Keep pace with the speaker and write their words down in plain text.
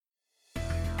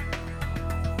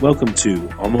Welcome to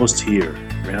Almost Here,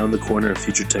 Round the Corner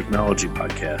Future Technology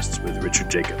podcasts with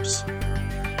Richard Jacobs.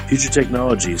 Future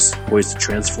technologies poised to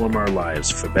transform our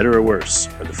lives for better or worse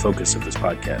are the focus of this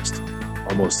podcast.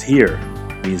 Almost here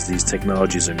means these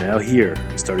technologies are now here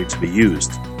and starting to be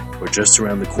used, or just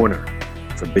around the corner,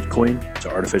 from Bitcoin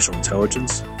to artificial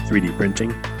intelligence, 3D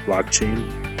printing, blockchain,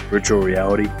 virtual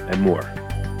reality, and more.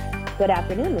 Good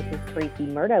afternoon. This is Tracy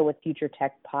Murda with Future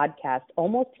Tech Podcast,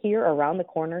 Almost Here, Around the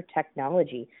Corner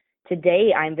Technology.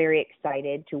 Today, I'm very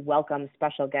excited to welcome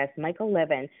special guest Michael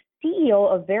Levin, CEO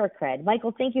of VeraCred.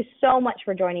 Michael, thank you so much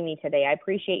for joining me today. I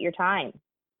appreciate your time.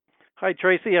 Hi,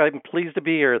 Tracy. I'm pleased to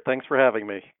be here. Thanks for having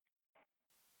me.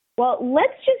 Well,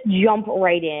 let's just jump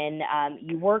right in.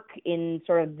 You work in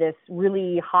sort of this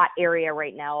really hot area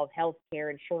right now of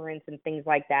healthcare, insurance, and things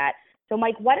like that. So,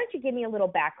 Mike, why don't you give me a little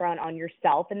background on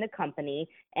yourself and the company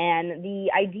and the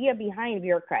idea behind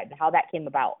VeraCred and how that came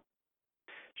about?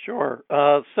 Sure.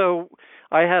 So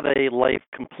I had a life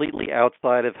completely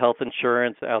outside of health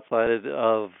insurance, outside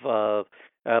of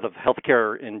out of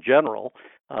healthcare in general.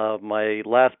 My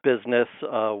last business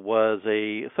was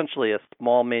essentially a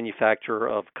small manufacturer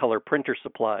of color printer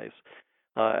supplies.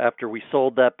 After we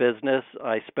sold that business,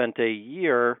 I spent a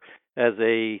year as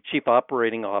a chief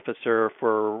operating officer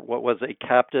for what was a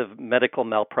captive medical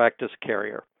malpractice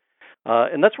carrier.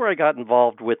 And that's where I got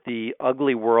involved with the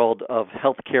ugly world of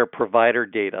healthcare provider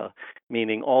data,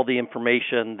 meaning all the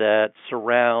information that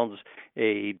surrounds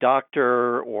a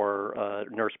doctor or a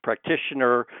nurse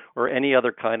practitioner or any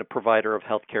other kind of provider of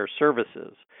healthcare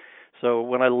services. So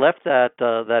when I left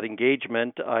that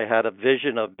engagement, I had a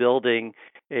vision of building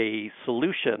a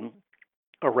solution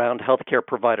around healthcare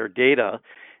provider data.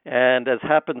 And as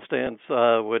happenstance as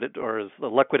the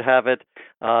luck would have it,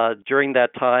 during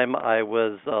that time I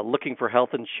was looking for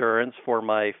health insurance for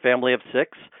my family of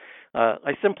 6.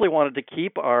 I simply wanted to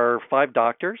keep our 5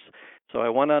 doctors. So I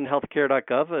went on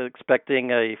healthcare.gov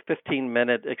expecting a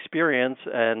 15-minute experience,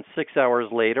 and 6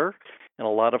 hours later, and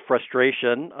a lot of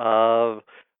frustration, I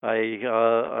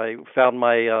found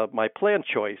my plan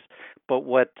choice. But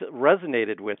what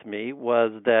resonated with me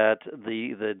was that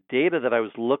the data that I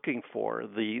was looking for,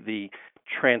 the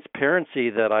transparency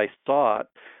that I sought,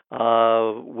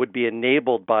 would be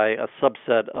enabled by a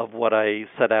subset of what I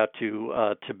set out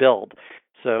to build.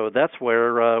 So that's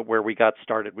where we got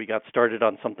started. We got started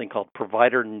on something called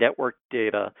provider network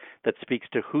data that speaks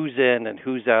to who's in and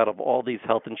who's out of all these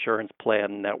health insurance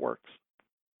plan networks.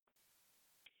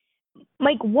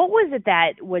 Mike, what was it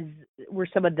that were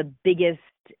some of the biggest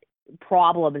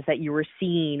problems that you were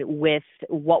seeing with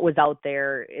what was out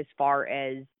there as far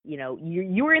as,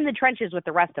 you were in the trenches with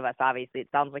the rest of us, obviously. It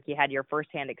sounds like you had your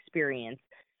firsthand experience,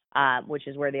 which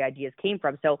is where the ideas came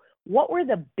from. So what were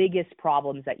the biggest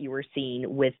problems that you were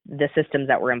seeing with the systems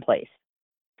that were in place?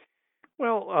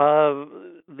 Well,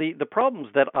 the problems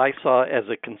that I saw as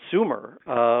a consumer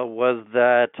was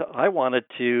that I wanted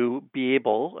to be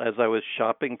able, as I was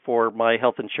shopping for my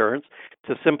health insurance,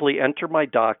 to simply enter my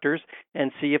doctors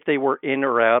and see if they were in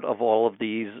or out of all of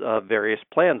these various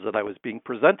plans that I was being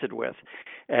presented with.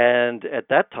 And at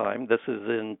that time, this is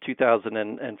in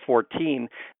 2014,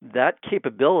 that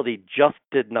capability just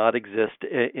did not exist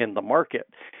in the market.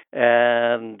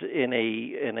 And in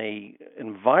a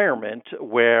environment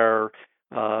where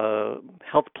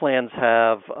health plans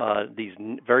have these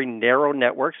very narrow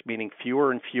networks, meaning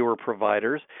fewer and fewer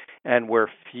providers, and where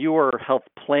fewer health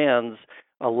plans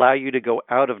allow you to go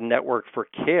out of network for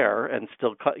care and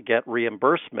still get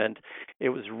reimbursement, it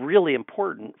was really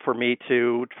important for me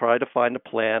to try to find a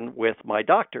plan with my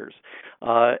doctors.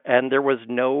 And there was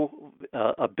no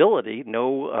ability,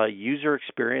 no user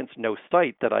experience, no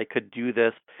site that I could do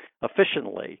this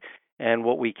efficiently. And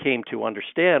what we came to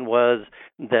understand was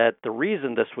that the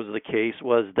reason this was the case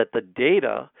was that the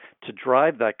data to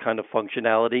drive that kind of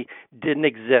functionality didn't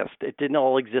exist. It didn't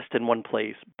all exist in one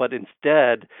place, but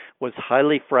instead was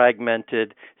highly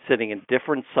fragmented, sitting in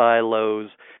different silos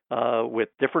with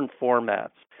different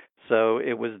formats. So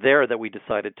it was there that we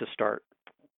decided to start.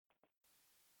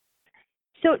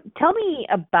 So tell me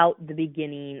about the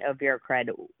beginning of VeraCred.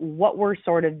 What were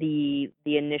sort of the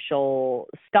initial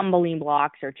stumbling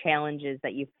blocks or challenges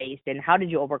that you faced, and how did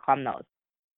you overcome those?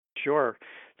 Sure.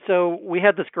 So we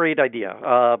had this great idea: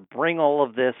 bring all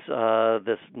of this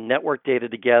network data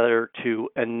together to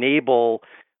enable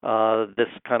this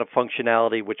kind of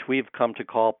functionality, which we've come to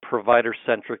call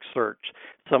provider-centric search.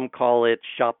 Some call it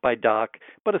shop by doc,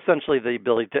 but essentially the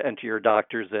ability to enter your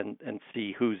doctors and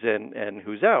see who's in and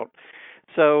who's out.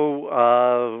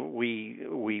 So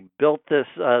we built this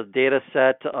data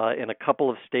set in a couple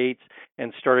of states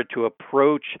and started to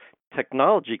approach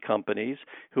technology companies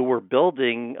who were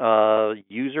building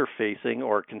user-facing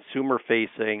or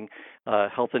consumer-facing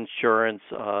health insurance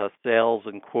sales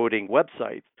and quoting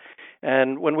websites.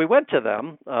 And when we went to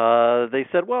them, they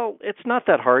said, well, it's not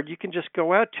that hard. You can just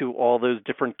go out to all those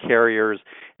different carriers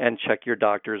and check your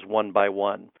doctors one by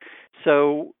one.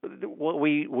 So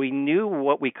we knew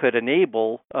what we could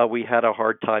enable. We had a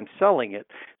hard time selling it.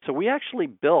 So we actually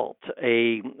built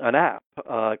an app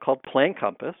called Plan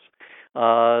Compass.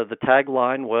 The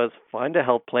tagline was find a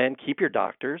health plan, keep your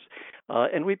doctors.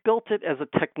 And we built it as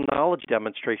a technology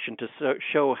demonstration to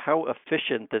show how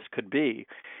efficient this could be.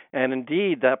 And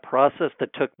indeed, that process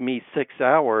that took me 6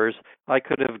 hours, I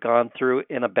could have gone through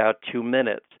in about 2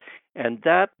 minutes. And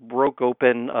that broke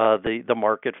open the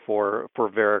market for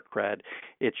VeriCred.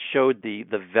 It showed the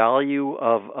value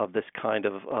of this kind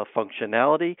of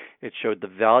functionality. It showed the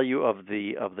value of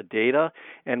the data,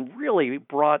 and really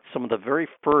brought some of the very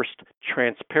first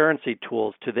transparency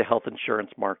tools to the health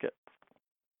insurance market.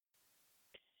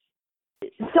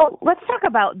 So let's talk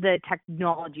about the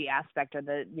technology aspect, or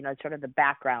the sort of the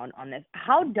background on this.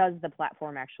 How does the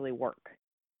platform actually work?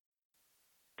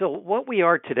 So what we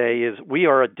are today is we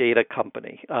are a data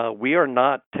company. We are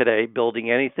not today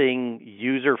building anything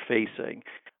user-facing.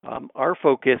 Our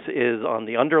focus is on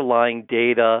the underlying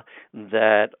data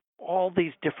that all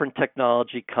these different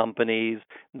technology companies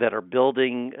that are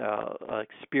building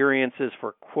experiences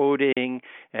for quoting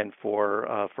and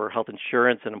for health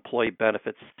insurance and employee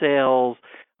benefits sales,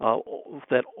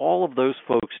 that all of those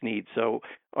folks need. So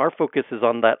our focus is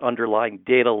on that underlying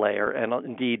data layer and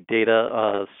indeed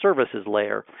data services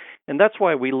layer. And that's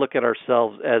why we look at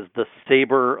ourselves as the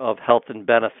Sabre of health and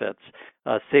benefits,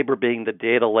 Sabre being the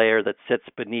data layer that sits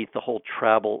beneath the whole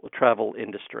travel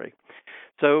industry.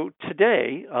 So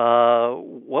today,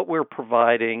 what we're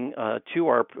providing to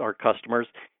our customers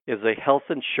is a health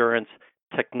insurance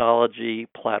technology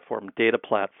platform, data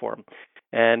platform.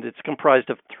 And it's comprised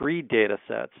of 3 data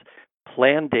sets.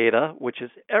 Plan data, which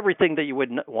is everything that you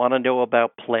would want to know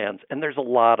about plans. And there's a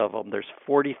lot of them. There's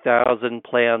 40,000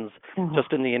 plans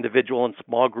just in the individual and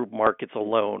small group markets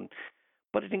alone.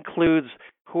 But it includes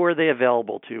who are they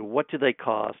available to, what do they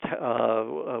cost,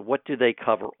 what do they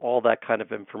cover, all that kind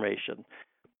of information.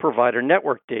 Provider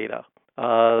network data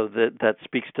that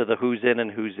speaks to the who's in and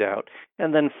who's out.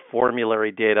 And then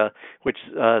formulary data, which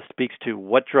speaks to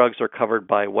what drugs are covered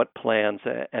by what plans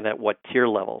and at what tier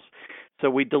levels. So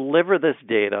we deliver this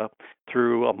data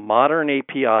through a modern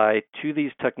API to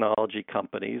these technology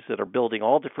companies that are building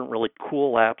all different really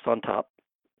cool apps on top,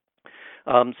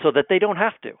 so that they don't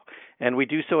have to. And we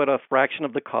do so at a fraction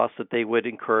of the cost that they would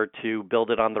incur to build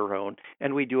it on their own,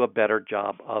 and we do a better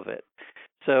job of it.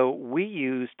 So we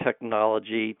use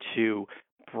technology to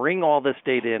bring all this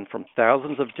data in from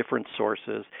thousands of different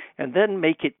sources and then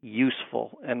make it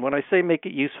useful. And when I say make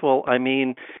it useful, I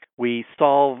mean we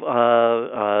solve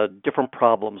different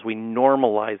problems. We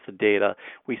normalize the data.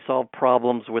 We solve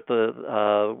problems with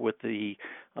the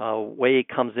way it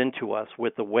comes into us,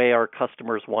 with the way our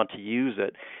customers want to use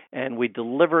it. And we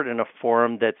deliver it in a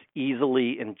form that's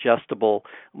easily ingestible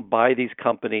by these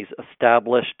companies,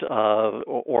 established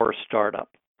or startup.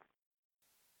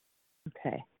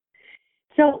 Okay.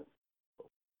 So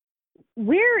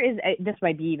where is, this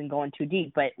might be even going too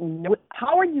deep, but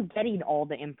how are you getting all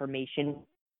the information,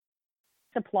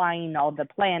 supplying all the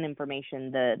plan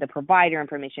information, the provider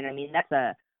information? I mean,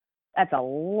 that's a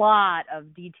lot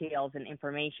of details and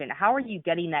information. How are you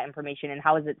getting that information, and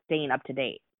how is it staying up to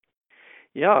date?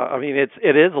 Yeah, I mean,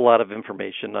 it is a lot of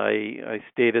information. I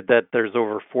stated that there's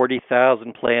over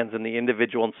 40,000 plans in the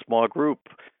individual and small group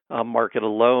market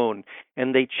alone,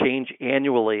 and they change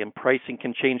annually, and pricing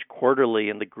can change quarterly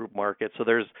in the group market. So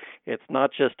it's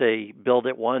not just a build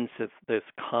it once, it's this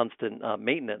constant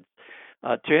maintenance.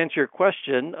 To answer your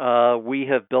question, we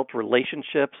have built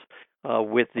relationships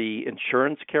with the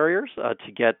insurance carriers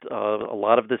to get a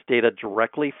lot of this data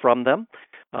directly from them.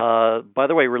 By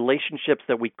the way, relationships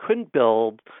that we couldn't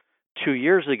build 2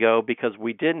 years ago because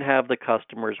we didn't have the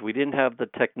customers, we didn't have the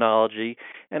technology,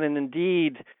 and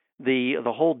indeed the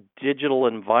whole digital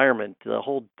environment, the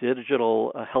whole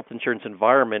digital health insurance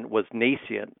environment was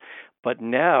nascent. But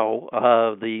now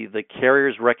the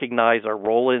carriers recognize our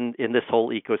role in this whole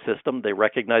ecosystem. They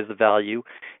recognize the value,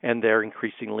 and they're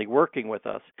increasingly working with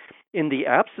us. In the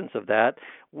absence of that,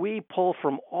 we pull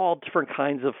from all different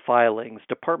kinds of filings,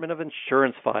 Department of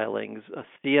Insurance filings,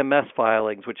 CMS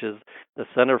filings, which is the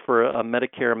Center for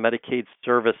Medicare and Medicaid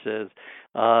Services.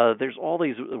 There's all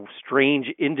these strange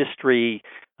industry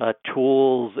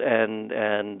tools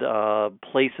and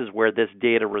places where this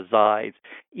data resides,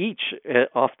 each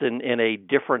often in a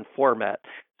different format.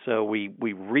 So we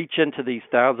reach into these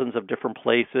thousands of different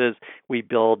places. We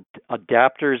build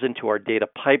adapters into our data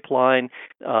pipeline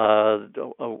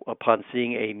upon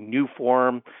seeing a new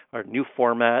form or new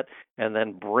format, and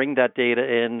then bring that data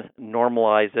in,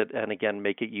 normalize it, and again,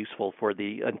 make it useful for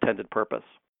the intended purpose.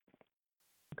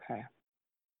 Okay.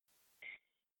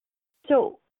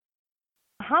 So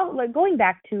going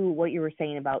back to what you were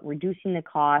saying about reducing the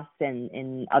costs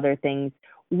and other things,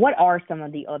 what are some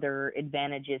of the other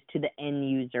advantages to the end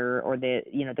user or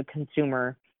the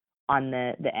consumer on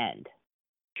the end?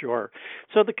 Sure.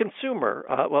 So the consumer,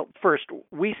 well, first,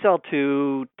 we sell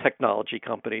to technology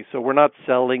companies. So we're not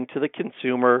selling to the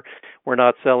consumer. We're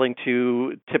not selling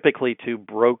typically to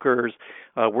brokers.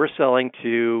 We're selling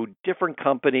to different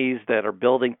companies that are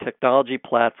building technology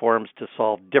platforms to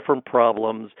solve different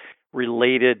problems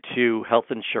related to health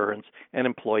insurance and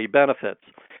employee benefits.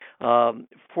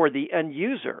 For the end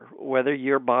user, whether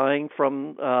you're buying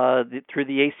from through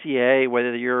the ACA,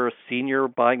 whether you're a senior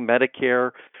buying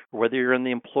Medicare, or whether you're in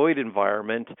the employed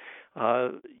environment,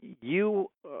 you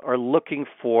are looking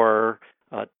for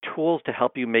tools to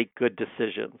help you make good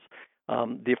decisions.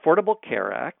 The Affordable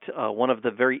Care Act, one of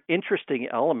the very interesting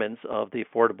elements of the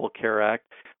Affordable Care Act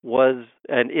was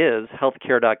and is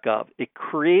healthcare.gov. It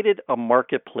created a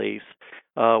marketplace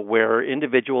where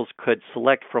individuals could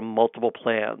select from multiple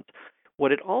plans.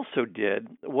 What it also did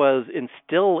was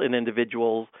instill in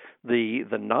individuals the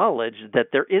knowledge that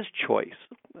there is choice.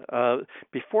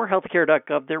 Before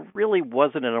healthcare.gov, there really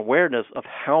wasn't an awareness of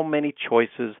how many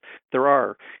choices there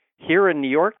are. Here in New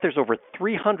York, there's over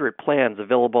 300 plans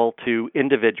available to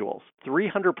individuals,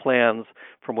 300 plans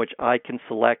from which I can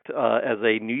select as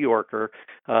a New Yorker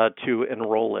to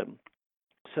enroll in.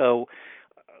 So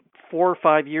 4 or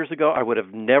 5 years ago, I would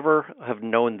have never have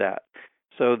known that.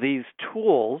 So these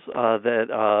tools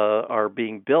that are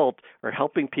being built are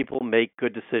helping people make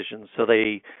good decisions. So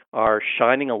they are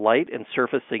shining a light and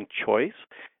surfacing choice.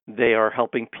 They are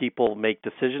helping people make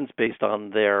decisions based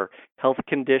on their health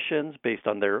conditions, based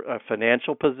on their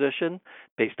financial position,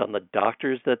 based on the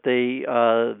doctors that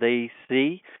they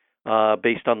see,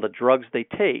 based on the drugs they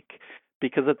take.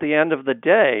 Because at the end of the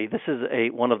day, this is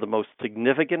one of the most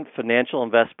significant financial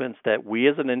investments that we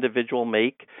as an individual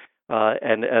make,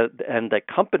 and that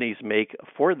companies make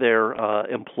for their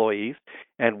employees,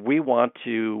 and we want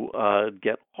to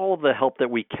get all of the help that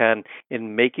we can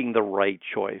in making the right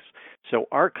choice. So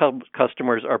our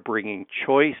customers are bringing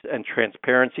choice and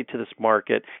transparency to this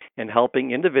market and helping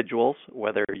individuals,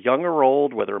 whether young or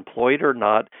old, whether employed or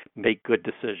not, make good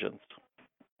decisions.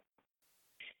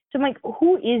 So, Mike,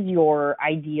 who is your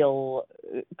ideal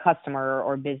customer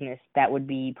or business that would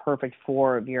be perfect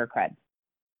for VeraCred?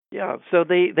 Yeah, so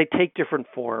they take different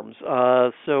forms.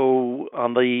 So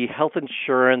on the health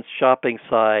insurance shopping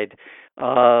side,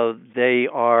 they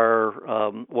are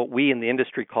what we in the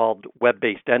industry called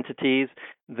web-based entities.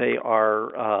 They are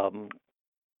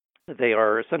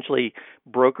essentially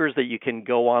brokers that you can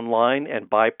go online and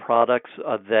buy products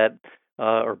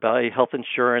or buy health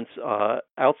insurance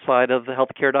outside of the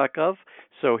healthcare.gov.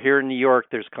 So here in New York,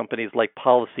 there's companies like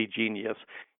Policy Genius.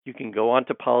 You can go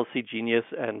onto Policy Genius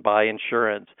and buy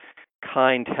insurance.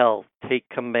 Kind Health, Take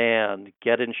Command,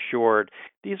 Get Insured.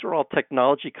 These are all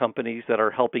technology companies that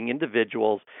are helping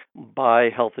individuals buy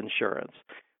health insurance.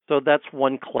 So that's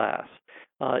one class.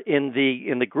 In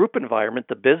the group environment,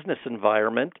 the business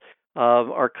environment,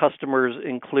 our customers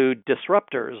include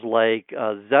disruptors like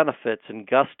Zenefits and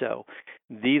Gusto.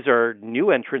 These are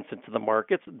new entrants into the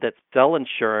markets that sell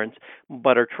insurance,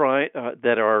 but they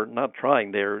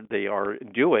are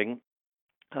doing.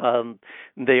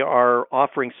 They are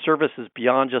offering services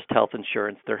beyond just health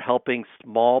insurance. They're helping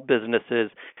small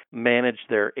businesses manage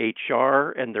their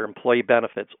HR and their employee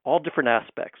benefits, all different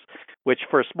aspects, which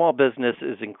for a small business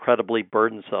is incredibly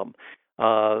burdensome.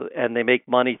 And they make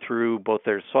money through both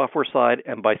their software side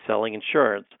and by selling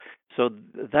insurance. So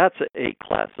that's a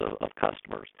class of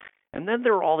customers. And then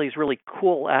there are all these really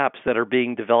cool apps that are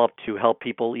being developed to help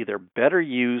people either better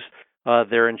use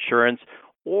their insurance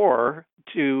or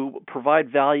to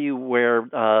provide value where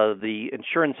the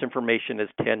insurance information is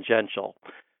tangential.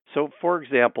 So, for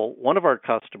example, one of our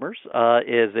customers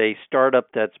is a startup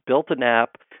that's built an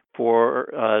app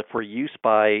for use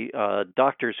by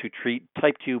doctors who treat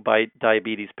type 2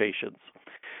 diabetes patients.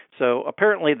 So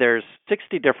apparently there's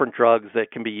 60 different drugs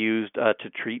that can be used to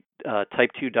treat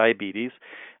type 2 diabetes.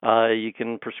 You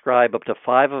can prescribe up to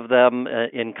 5 of them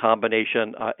in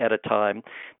combination at a time.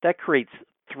 That creates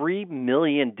 3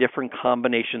 million different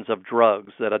combinations of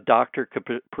drugs that a doctor could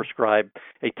prescribe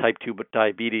a type 2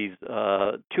 diabetes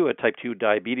to a type 2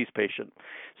 diabetes patient.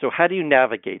 So how do you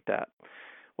navigate that?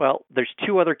 Well, there's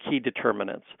two other key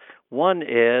determinants. One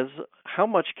is how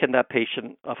much can that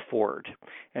patient afford?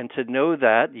 And to know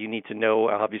that, you need to know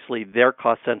obviously their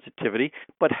cost sensitivity,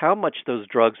 but how much those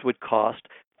drugs would cost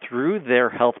through their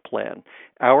health plan.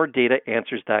 Our data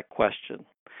answers that question.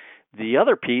 The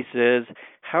other piece is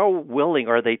how willing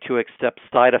are they to accept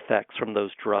side effects from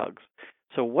those drugs?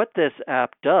 So, what this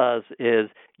app does is,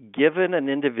 given an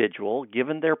individual,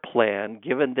 given their plan,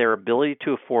 given their ability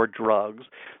to afford drugs,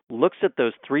 looks at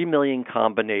those 3 million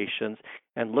combinations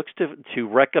and looks to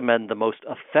recommend the most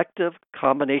effective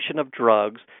combination of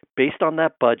drugs based on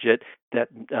that budget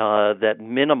that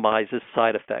minimizes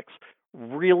side effects.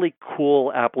 Really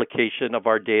cool application of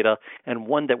our data, and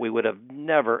one that we would have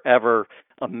never, ever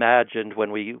imagined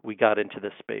when we got into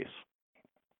this space.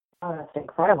 Oh, that's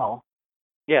incredible.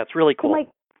 Yeah, it's really So, cool. Mike,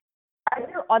 are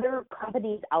there other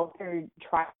companies out there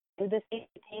trying to do the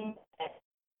same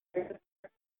thing?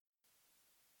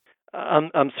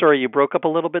 I'm sorry, you broke up a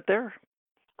little bit there.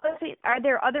 Let's see, are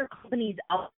there other companies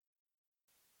out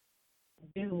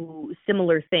there do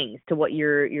similar things to what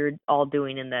you're all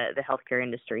doing in the healthcare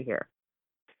industry here?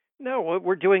 No, what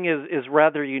we're doing is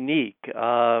rather unique.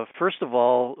 First of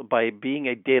all, by being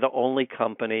a data-only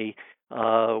company,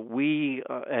 we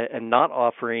and not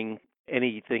offering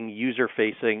anything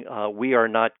user-facing, we are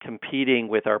not competing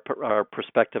with our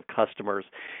prospective customers,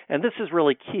 and this is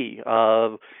really key.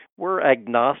 We're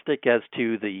agnostic as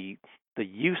to the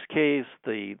use case,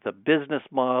 the business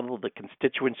model, the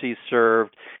constituencies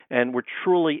served, and we're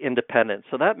truly independent.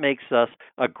 So that makes us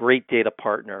a great data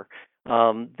partner.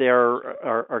 There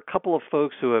are a couple of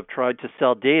folks who have tried to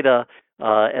sell data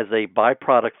as a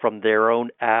byproduct from their own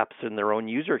apps and their own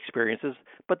user experiences,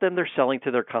 but then they're selling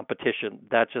to their competition.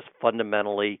 That just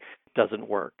fundamentally doesn't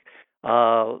work.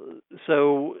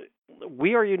 So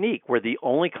we are unique. We're the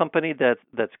only company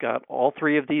that's got all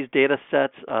three of these data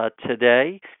sets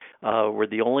today. We're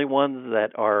the only ones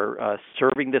that are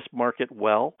serving this market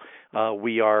well.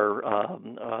 We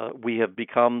have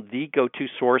become the go-to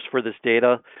source for this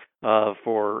data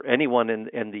for anyone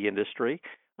in the industry,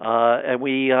 and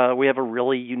we have a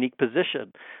really unique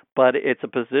position. But it's a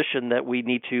position that we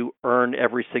need to earn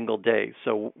every single day.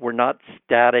 So we're not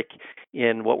static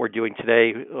in what we're doing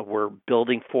today. We're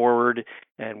building forward,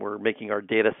 and we're making our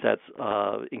data sets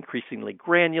increasingly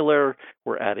granular.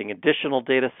 We're adding additional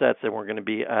data sets, and we're going to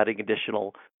be adding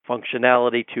additional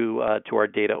functionality to our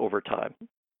data over time.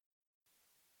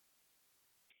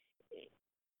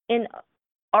 And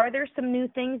are there some new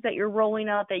things that you're rolling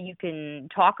out that you can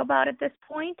talk about at this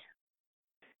point?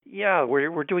 Yeah,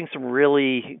 we're doing some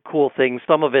really cool things.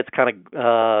 Some of it's kind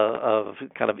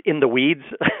of in the weeds.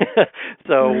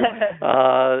 So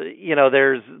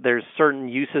there's certain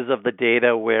uses of the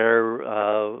data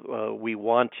where we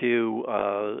want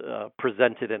to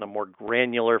present it in a more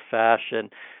granular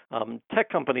fashion. Tech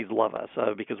companies love us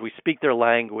because we speak their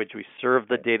language. We serve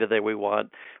the data that we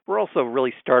want. We're also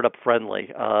really startup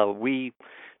friendly. We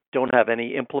don't have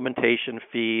any implementation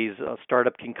fees. A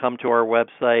startup can come to our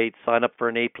website, sign up for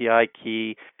an API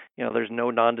key. There's no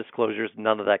non-disclosures,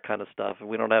 none of that kind of stuff.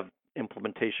 We don't have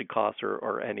implementation costs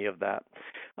or any of that.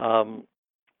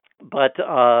 But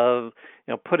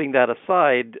putting that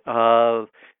aside,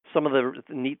 some of the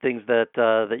neat things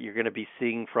that you're going to be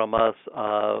seeing from us,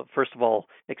 first of all,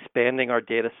 expanding our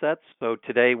data sets. So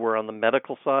today we're on the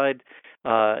medical side,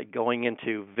 going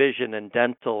into vision and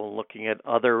dental and looking at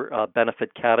other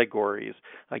benefit categories.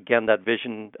 Again, that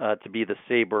vision to be the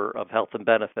saber of health and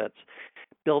benefits.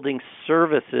 Building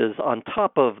services on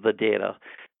top of the data.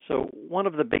 So one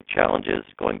of the big challenges,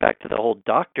 going back to the whole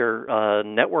doctor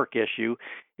network issue,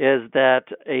 is that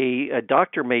a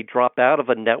doctor may drop out of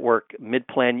a network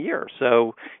mid-plan year.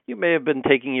 So you may have been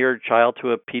taking your child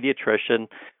to a pediatrician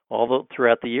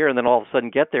throughout the year, and then all of a sudden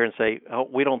get there and say, "Oh,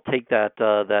 we don't take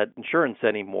that insurance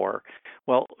anymore."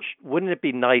 Well, wouldn't it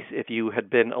be nice if you had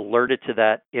been alerted to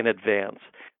that in advance?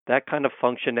 That kind of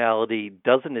functionality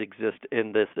doesn't exist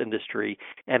in this industry,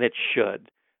 and it should.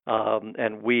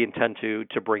 And we intend to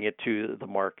bring it to the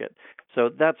market. So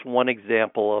that's one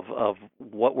example of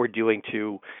what we're doing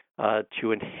to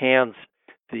enhance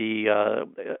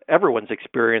everyone's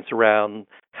experience around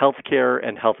healthcare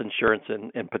and health insurance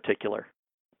in particular.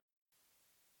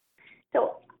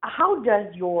 So how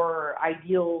does your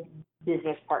ideal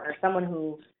business partner, someone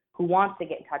who wants to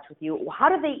get in touch with you, how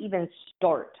do they even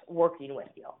start working with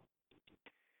you?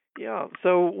 Yeah,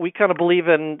 so we kind of believe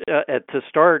in to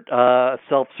start a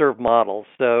self-serve model.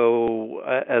 So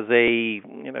as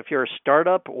if you're a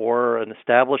startup or an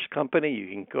established company, you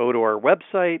can go to our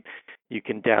website, you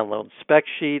can download spec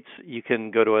sheets, you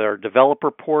can go to our developer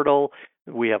portal.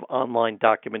 We have online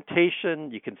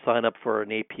documentation. You can sign up for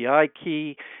an API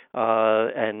key,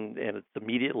 and it's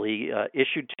immediately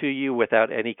issued to you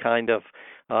without any kind of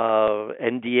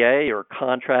NDA or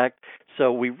contract.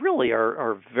 So we really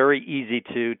are very easy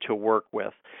to work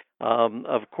with.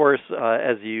 Of course,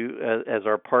 as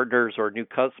our partners or new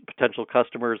potential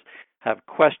customers have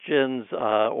questions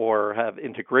or have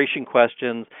integration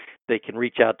questions, they can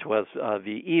reach out to us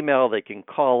via email. They can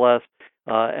call us,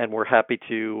 and we're happy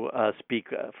to speak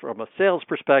from a sales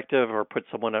perspective or put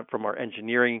someone up from our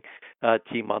engineering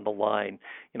team on the line.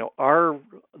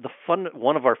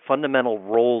 One of our fundamental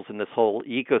roles in this whole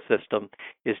ecosystem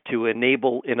is to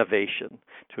enable innovation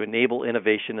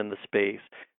in the space.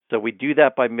 So we do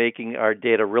that by making our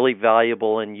data really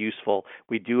valuable and useful.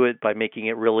 We do it by making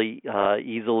it really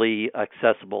easily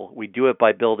accessible. We do it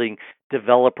by building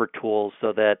developer tools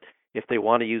so that if they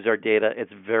want to use our data,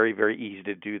 it's very, very easy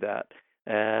to do that.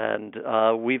 And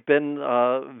we've been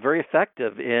very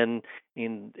effective in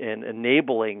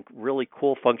enabling really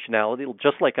cool functionality,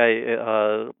 just like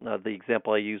the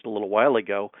example I used a little while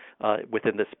ago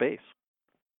within this space.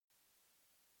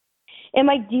 And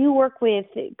Mike, do you work with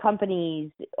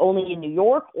companies only in New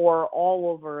York or all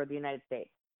over the United States?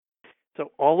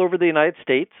 So all over the United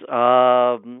States,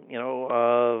 a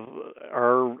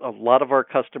lot of our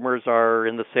customers are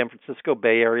in the San Francisco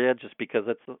Bay Area, just because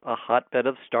it's a hotbed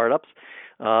of startups.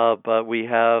 But we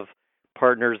have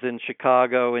partners in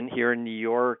Chicago and here in New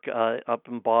York, up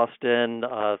in Boston,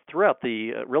 throughout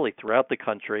the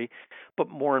country. But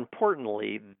more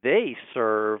importantly, they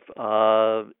serve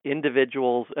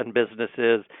individuals and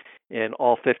businesses in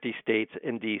all 50 states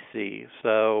in D.C.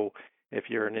 So if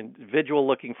you're an individual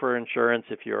looking for insurance,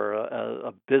 if you're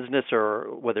a business, or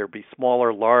whether it be small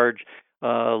or large,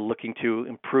 looking to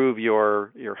improve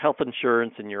your health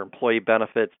insurance and your employee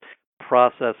benefits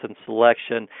process and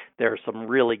selection, there are some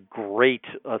really great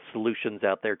solutions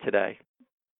out there today.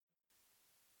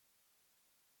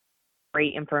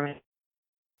 Great information.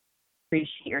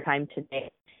 Appreciate your time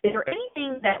today. Is there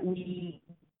anything that we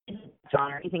didn't touch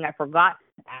on or anything I forgot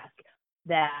to ask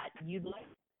that you'd like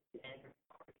to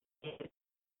say?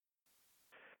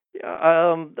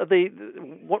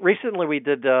 Recently we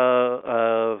did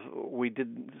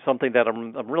something that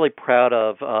I'm really proud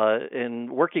of in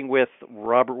working with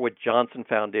Robert Wood Johnson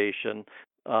Foundation,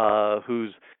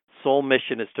 whose sole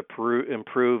mission is to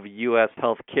improve U.S.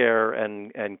 healthcare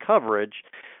and coverage.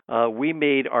 We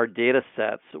made our data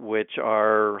sets, which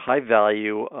are high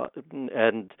value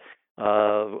and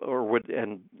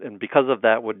because of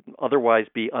that would otherwise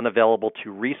be unavailable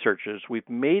to researchers. We've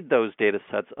made those data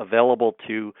sets available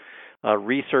to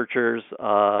researchers,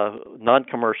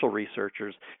 non-commercial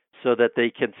researchers, so that they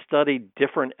can study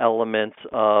different elements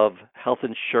of health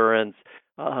insurance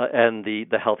and the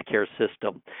healthcare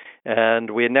system. And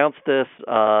we announced this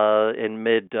in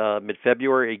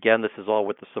mid-February. Again, this is all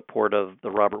with the support of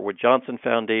the Robert Wood Johnson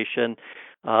Foundation.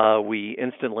 We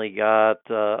instantly got,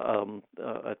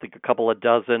 I think, a couple of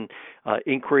dozen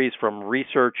inquiries from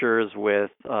researchers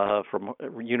from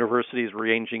universities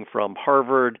ranging from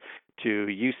Harvard to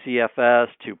UCFS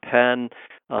to Penn,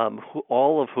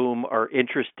 all of whom are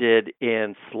interested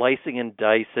in slicing and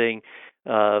dicing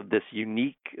these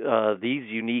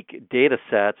unique data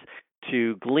sets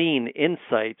to glean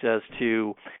insights as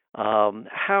to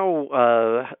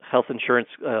how health insurance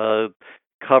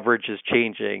coverage is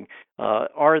changing.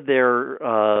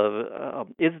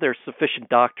 Is there sufficient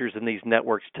doctors in these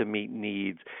networks to meet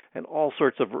needs, and all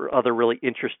sorts of other really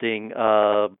interesting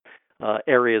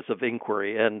areas of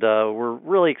inquiry. And we're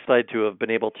really excited to have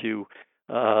been able to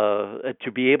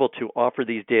be able to offer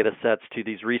these data sets to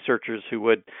these researchers who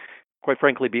would, quite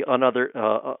frankly, be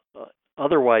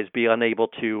otherwise be unable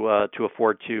to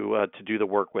afford to do the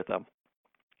work with them.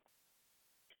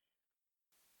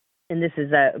 And this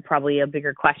is probably a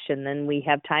bigger question than we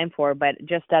have time for, but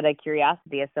just out of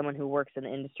curiosity, as someone who works in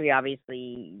the industry,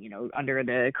 obviously, under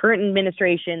the current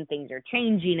administration, things are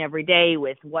changing every day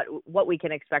with what we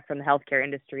can expect from the healthcare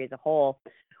industry as a whole.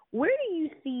 Where do you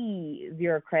see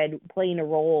VeraCred playing a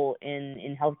role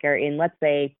in healthcare in, let's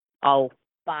say,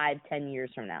 5-10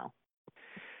 years from now?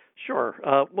 Sure.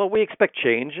 Well, we expect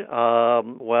change.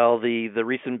 While the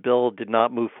recent bill did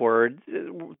not move forward,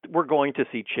 we're going to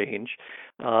see change.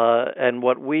 And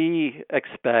what we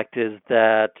expect is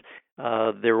that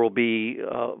there will be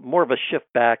more of a shift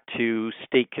back to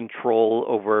state control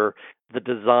over the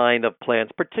design of plans,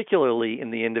 particularly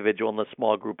in the individual and the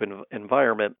small group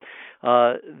environment,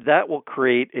 that will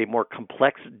create a more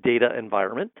complex data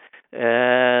environment.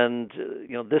 And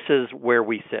this is where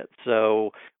we sit.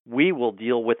 So we will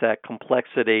deal with that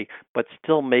complexity, but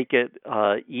still make it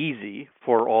easy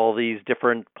for all these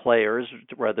different players,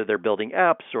 whether they're building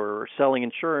apps or selling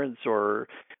insurance or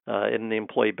in the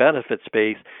employee benefit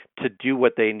space, to do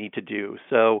what they need to do.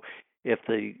 So if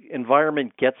the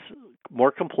environment gets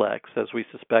more complex, as we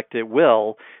suspect it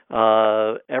will,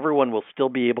 everyone will still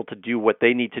be able to do what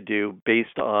they need to do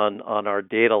based on our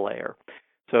data layer.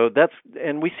 So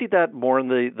and we see that more in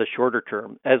the shorter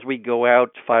term. As we go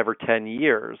out 5 or 10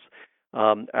 years,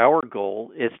 our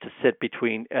goal is to sit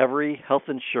between every health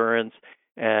insurance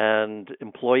and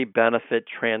employee benefit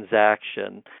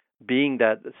transaction, being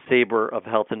that saber of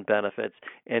health and benefits,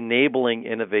 enabling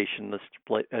innovation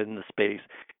in the space,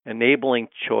 enabling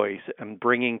choice, and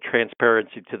bringing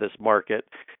transparency to this market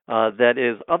that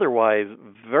is otherwise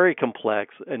very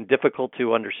complex and difficult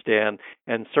to understand,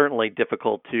 and certainly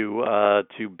difficult to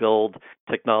build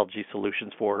technology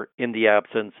solutions for in the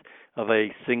absence of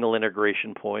a single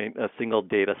integration point, a single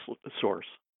data source.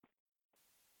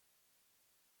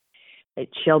 It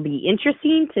shall be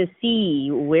interesting to see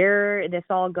where this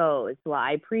all goes. Well,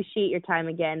 I appreciate your time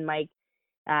again, Mike.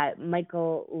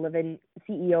 Michael Levin,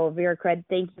 CEO of VeraCred,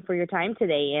 thank you for your time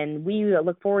today. And we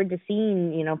look forward to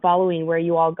seeing, following where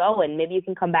you all go. And maybe you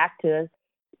can come back to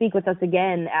speak with us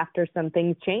again after some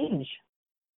things change.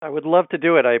 I would love to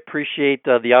do it. I appreciate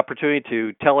the opportunity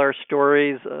to tell our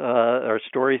stories,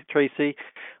 Tracy.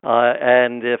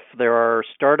 And if there are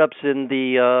startups in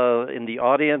the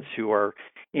audience who are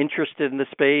interested in the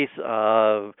space,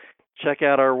 check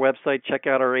out our website, check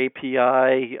out our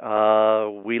API.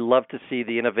 We love to see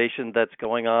the innovation that's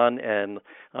going on, and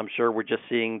I'm sure we're just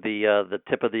seeing the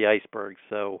tip of the iceberg.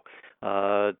 So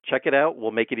check it out.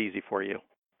 We'll make it easy for you.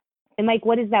 And Mike,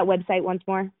 what is that website once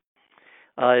more?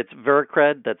 It's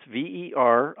VeraCred. That's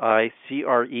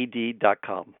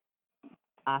VERICRED.com.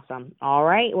 Awesome. All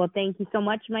right. Well, thank you so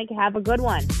much, Mike. Have a good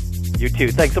one. You too.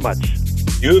 Thanks so much.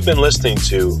 You have been listening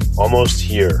to Almost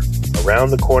Here, Around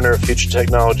the Corner of Future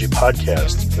Technology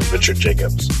podcast with Richard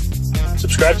Jacobs.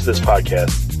 Subscribe to this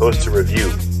podcast, post a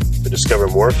review to discover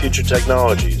more future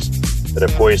technologies that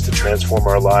are poised to transform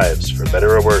our lives for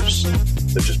better or worse,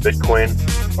 such as Bitcoin,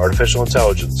 artificial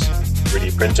intelligence,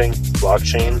 3D printing,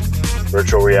 blockchain,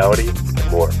 virtual reality,